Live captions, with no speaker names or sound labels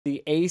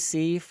The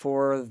AC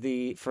for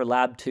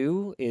Lab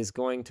 2 is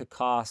going to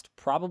cost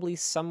probably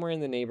somewhere in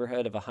the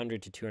neighborhood of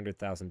 $100,000 to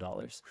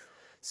 $200,000.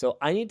 So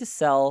I need to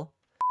sell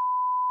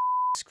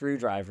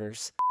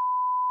screwdrivers,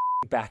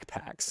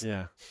 backpacks.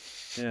 Yeah.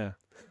 Yeah.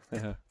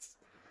 Yeah.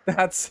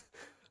 That's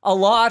a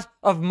lot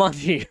of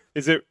money.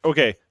 Is it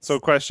okay? So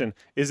question,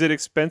 is it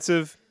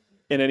expensive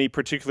in any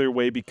particular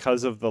way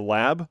because of the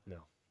lab?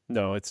 No.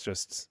 No, it's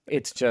just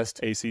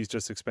AC is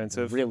just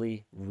expensive.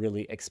 Really,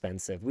 really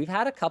expensive. We've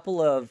had a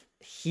couple of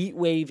heat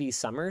wavy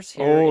summers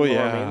here in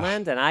Lower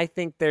Mainland, and I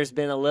think there's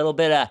been a little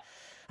bit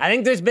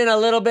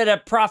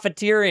of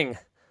profiteering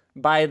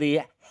by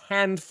the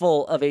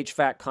handful of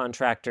HVAC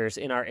contractors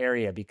in our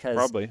area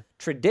because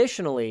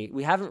traditionally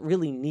we haven't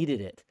really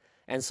needed it.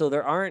 And so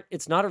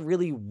it's not a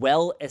really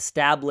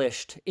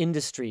well-established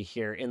industry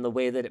here in the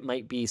way that it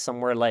might be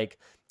somewhere like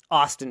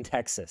Austin,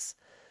 Texas.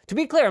 To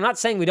be clear, I'm not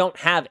saying we don't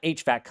have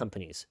HVAC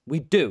companies. We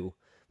do.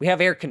 We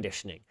have air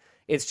conditioning.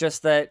 It's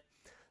just that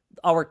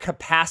our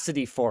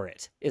capacity for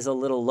it is a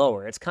little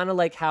lower. It's kind of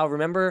like how,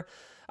 remember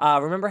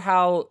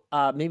how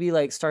maybe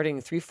like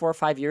starting 3, 4,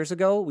 5 years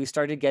ago, we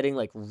started getting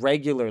like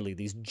regularly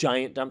these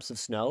giant dumps of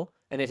snow,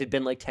 and it had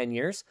been like 10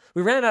 years.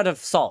 We ran out of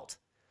salt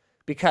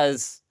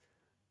because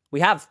we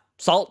have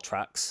salt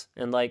trucks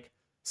and like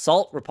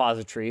salt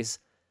repositories,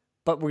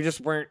 but we just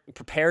weren't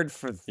prepared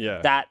for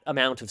that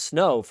amount of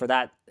snow for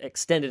that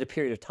extended a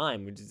period of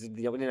time. We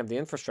didn't have the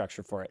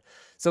infrastructure for it.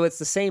 So it's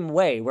the same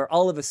way where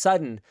all of a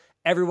sudden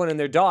everyone and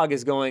their dog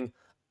is going,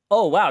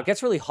 oh, wow, it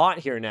gets really hot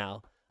here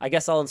now. I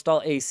guess I'll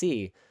install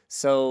AC.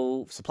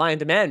 So supply and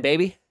demand,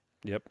 baby.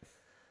 Yep.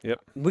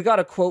 We got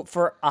a quote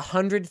for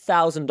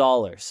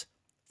 $100,000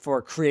 for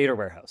a Creator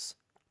Warehouse.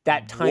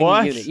 That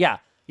tiny unit.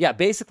 Yeah.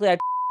 Basically, I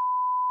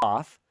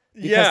off.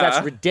 Because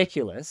that's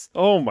ridiculous.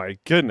 Oh my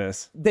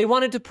goodness. They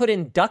wanted to put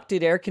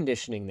inducted air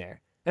conditioning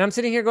there. And I'm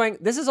sitting here going,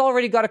 this has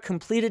already got a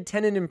completed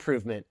tenant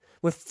improvement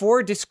with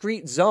 4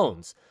 discrete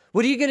zones.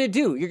 What are you going to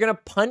do? You're going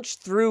to punch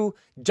through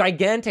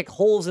gigantic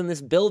holes in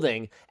this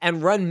building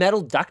and run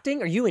metal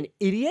ducting? Are you an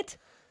idiot?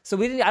 So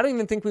I don't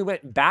even think we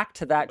went back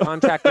to that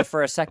contractor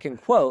for a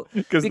second quote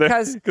because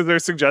their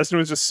suggestion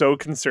was just so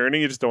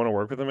concerning. You just don't want to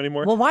work with them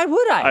anymore. Well, why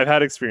would I? I've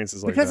had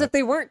experiences like that. Because if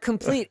they weren't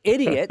complete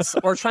idiots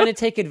or trying to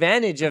take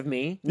advantage of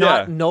me,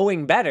 not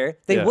knowing better,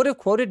 they would have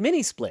quoted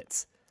mini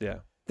splits. Yeah.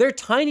 They're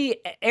tiny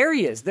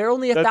areas. They're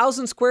only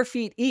 1,000 square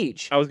feet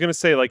each. I was going to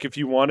say, like, if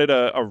you wanted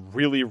a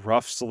really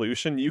rough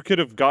solution, you could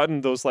have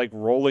gotten those, like,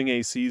 rolling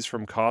ACs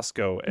from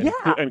Costco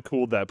and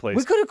cooled that place.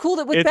 We could have cooled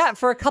it with that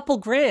for a couple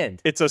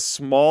grand. It's a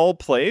small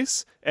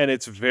place, and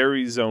it's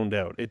very zoned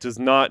out. It does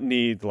not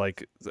need,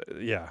 like,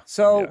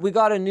 So we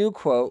got a new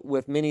quote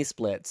with mini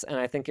splits, and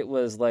I think it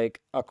was, like,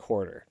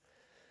 $0.25,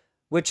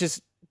 which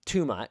is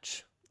too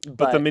much.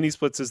 But the mini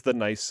splits is the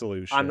nice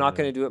solution. I'm not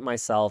going to do it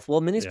myself.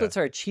 Well, mini splits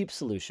are a cheap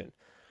solution.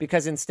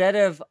 Because instead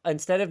of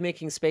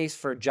making space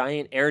for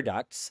giant air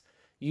ducts,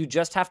 you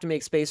just have to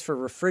make space for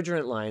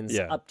refrigerant lines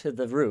up to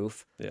the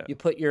roof. Yeah. You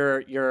put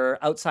your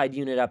outside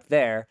unit up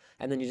there,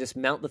 and then you just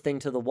mount the thing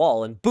to the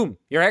wall, and boom,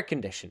 you're air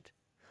conditioned.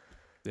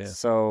 Yeah.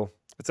 So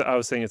I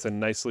was saying it's a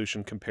nice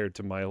solution compared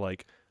to my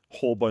like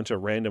whole bunch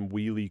of random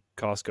wheelie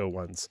Costco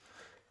ones.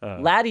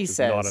 Laddie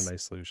says not a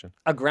nice solution.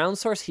 A ground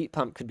source heat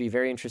pump could be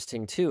very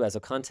interesting too as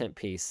a content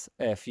piece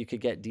if you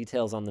could get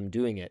details on them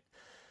doing it.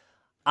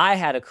 I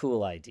had a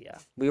cool idea.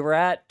 We were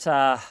at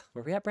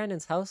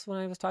Brandon's house when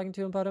I was talking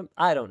to him about him?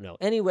 I don't know.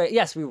 Anyway,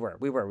 yes, we were.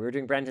 We were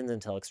doing Brandon's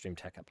Intel Extreme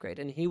Tech upgrade,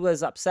 and he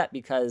was upset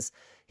because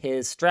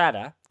his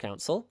Strata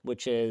Council,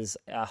 which is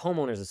a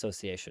homeowners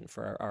association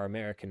for our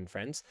American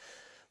friends,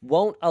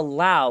 won't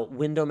allow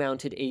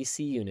window-mounted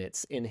AC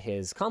units in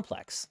his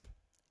complex.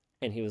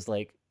 And he was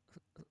like,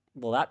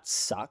 well, that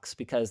sucks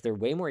because they're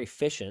way more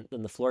efficient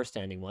than the floor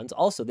standing ones.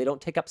 Also, they don't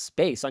take up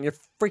space on your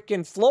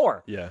freaking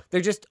floor. Yeah.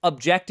 They're just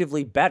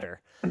objectively better.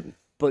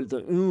 But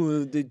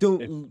they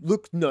don't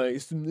look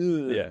nice.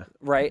 Yeah.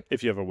 Right?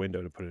 If you have a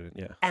window to put it in,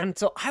 yeah. And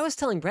so I was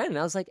telling Brandon,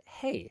 I was like,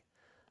 hey,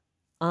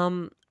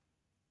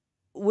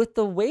 with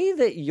the way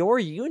that your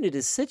unit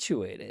is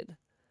situated,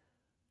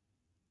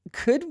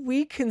 could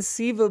we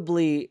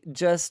conceivably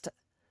just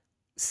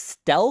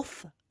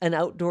stealth an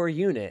outdoor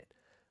unit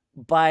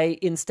by,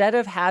 instead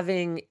of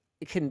having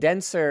a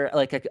condenser,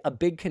 like a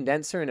big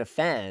condenser and a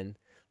fan,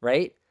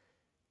 right?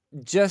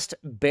 Just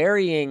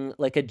burying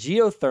like a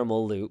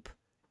geothermal loop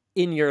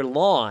in your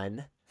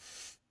lawn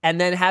and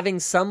then having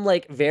some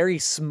like very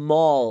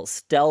small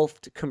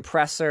stealthed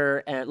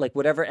compressor and like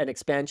whatever, an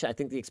expansion. I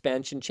think the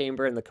expansion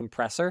chamber and the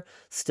compressor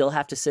still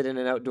have to sit in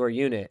an outdoor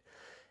unit.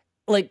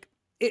 Like,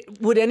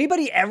 would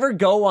anybody ever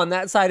go on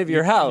that side of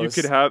your house?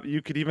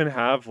 You could even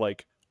have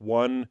like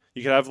you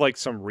could have like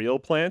some real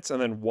plants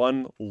and then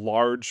one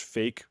large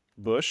fake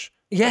bush.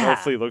 Yeah. That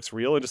hopefully looks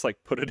real and just like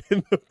put it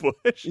in the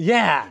bush.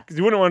 Yeah. Because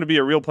you wouldn't want it to be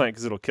a real plant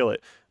because it'll kill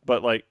it.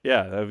 But like,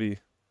 yeah, that'd be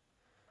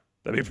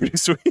pretty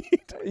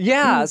sweet.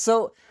 Yeah.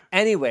 So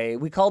anyway,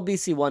 we called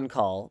BC One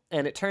Call,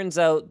 and it turns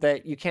out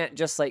that you can't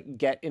just like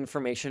get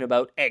information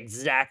about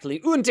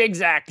exactly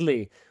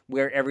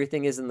where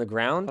everything is in the I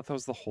ground. thought that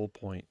was the whole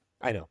point.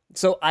 I know.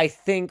 So I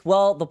think,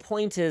 well, the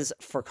point is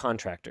for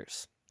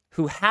contractors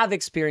who have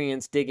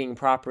experience digging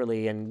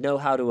properly and know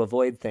how to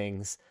avoid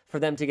things, for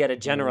them to get a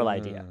general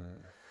idea.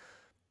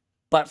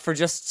 But for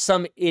just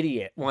some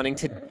idiot wanting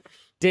to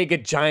dig a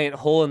giant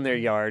hole in their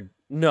yard,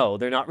 no,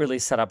 they're not really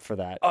set up for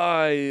that.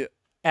 I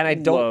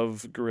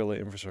love guerrilla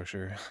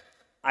infrastructure.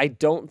 I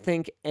don't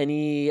think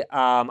any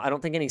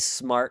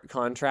smart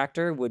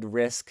contractor would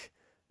risk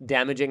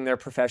damaging their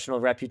professional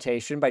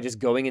reputation by just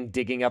going and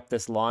digging up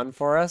this lawn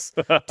for us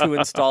to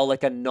install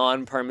like a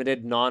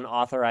non-permitted,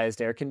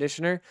 non-authorized air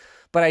conditioner.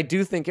 But I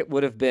do think it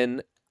would have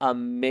been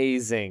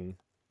amazing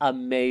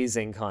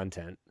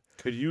content.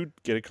 Could you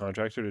get a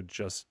contractor to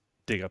just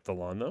dig up the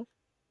lawn though?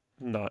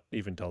 Not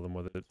even tell them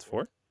what it's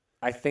for?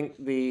 I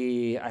think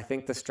the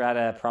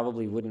Strata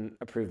probably wouldn't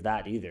approve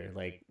that either.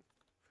 Like,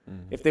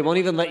 if they won't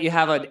even let you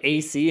have an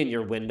AC in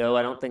your window,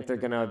 I don't think they're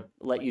going to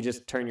let you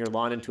just turn your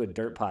lawn into a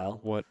dirt pile.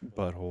 What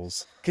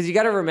buttholes. Because you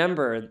got to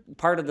remember,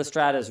 part of the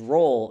Strata's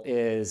role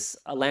is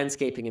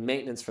landscaping and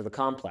maintenance for the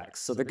complex.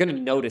 So they're going to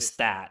notice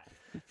that.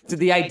 So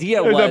the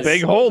idea was... There's a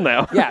big hole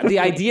now. Yeah, the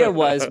idea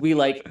was we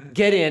like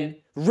get in,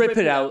 rip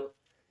it out,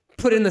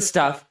 put in the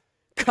stuff,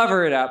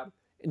 cover it up,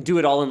 and do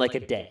it all in like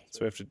a day.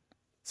 So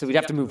we'd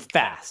have to move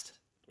fast.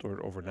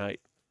 Or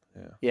overnight.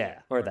 Yeah. Yeah,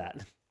 or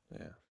that.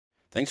 Yeah.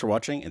 Thanks for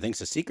watching, and thanks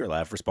to Secret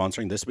Lab for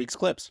sponsoring this week's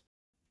clips.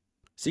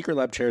 Secret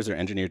Lab chairs are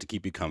engineered to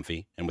keep you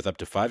comfy, and with up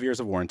to 5 years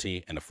of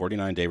warranty and a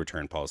 49-day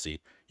return policy,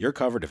 you're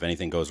covered if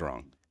anything goes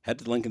wrong. Head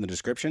to the link in the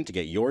description to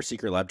get your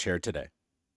Secret Lab chair today.